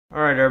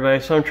Alright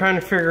everybody, so I'm trying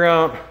to figure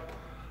out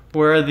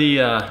where the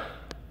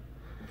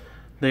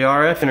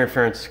RF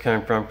interference is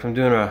coming from. I'm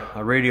doing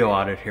a radio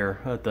audit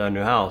here at the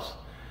new house.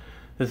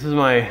 This is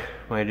my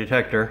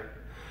detector.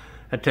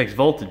 That takes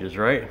voltages,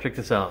 right? Check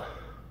this out.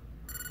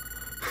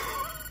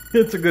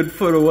 It's a good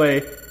foot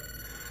away.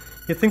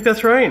 You think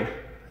that's right?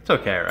 It's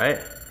okay, right?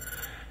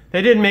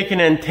 They didn't make an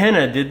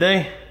antenna, did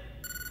they?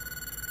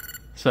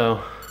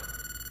 So,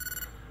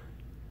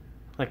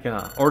 like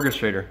a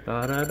orchestrator.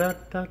 Da, da, da,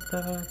 da,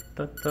 da,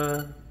 da,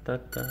 da, da,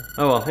 da.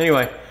 Oh well,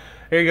 anyway,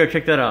 there you go,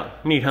 check that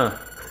out. Neat, huh?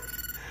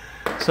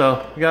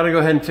 So, we gotta go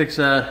ahead and fix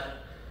that.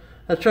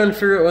 I was trying to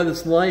figure out why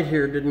this light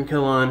here didn't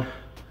come on.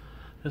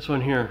 This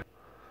one here.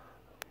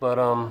 But,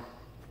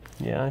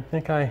 yeah, I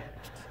think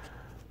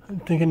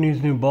it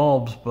needs new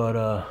bulbs, but,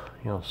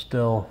 you know,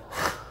 still,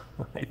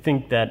 I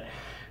think that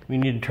we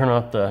need to turn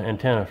off the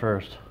antenna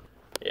first.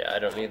 Yeah, I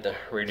don't need the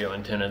radio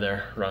antenna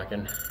there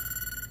rocking.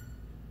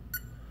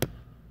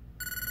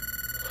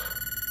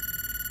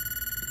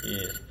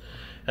 Yeah.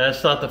 And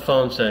it's not the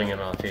phone setting it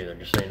off either,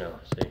 just so you know,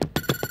 see.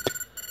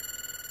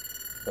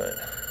 But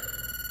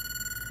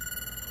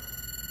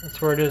that's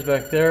where it is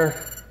back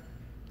there.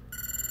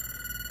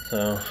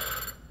 So,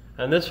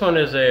 and this one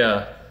is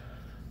I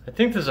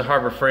think this is a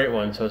Harbor Freight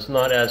one, so it's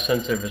not as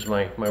sensitive as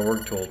my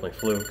work tools, my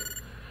Fluke.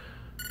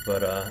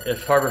 But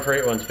if Harbor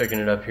Freight one's picking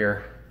it up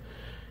here,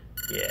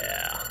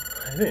 yeah.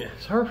 I think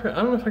it's Harbor Freight.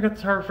 I don't know if I got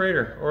this Harbor Freight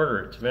or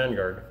ordered. It's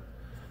Vanguard.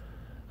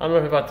 I don't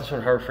know if I bought this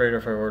one Harbor Freight or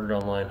if I ordered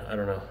online. I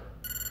don't know.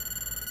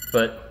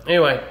 But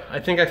anyway,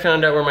 I think I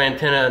found out where my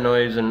antenna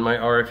noise and my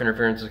RF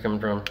interference is coming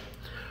from.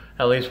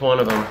 At least one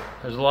of them.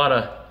 There's a lot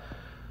of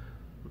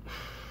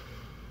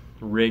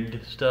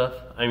rigged stuff.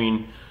 I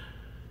mean,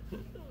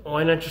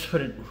 why not just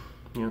put it,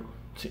 you know,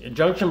 a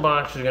junction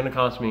box is going to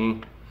cost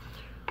me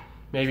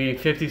maybe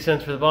 50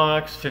 cents for the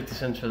box, 50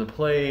 cents for the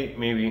plate,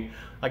 maybe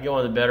I get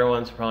one of the better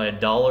ones, probably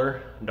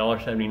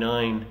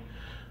 $1.79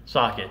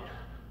 socket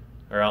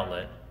or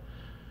outlet.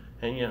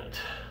 And yet,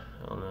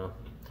 I don't know.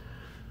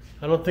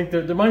 I don't think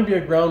there might be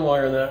a ground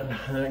wire in that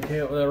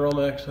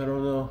Romex, I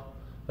don't know.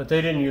 But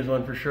they didn't use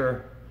one for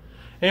sure.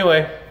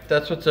 Anyway,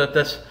 that's what's up.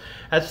 That's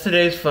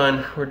today's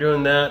fun. We're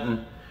doing that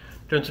and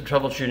doing some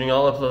troubleshooting.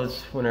 I'll upload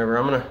this whenever.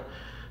 I'm gonna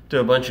do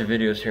a bunch of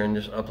videos here and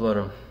just upload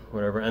them,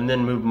 whatever, and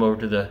then move them over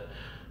to the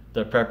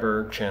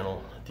prepper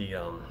channel,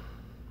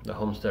 the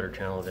homesteader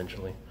channel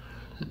eventually.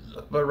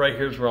 But right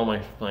here's where all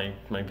my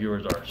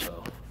viewers are,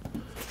 so.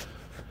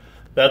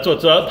 That's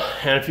what's up.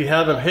 And if you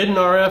have a hidden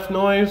RF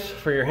noise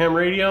for your ham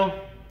radio,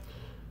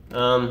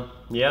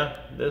 yeah,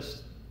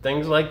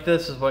 things like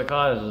this is what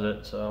causes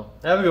it. So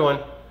have a good one.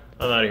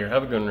 I'm out of here.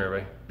 Have a good one,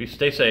 everybody.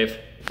 Stay safe.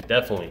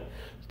 Definitely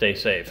stay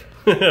safe.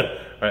 All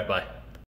right, bye.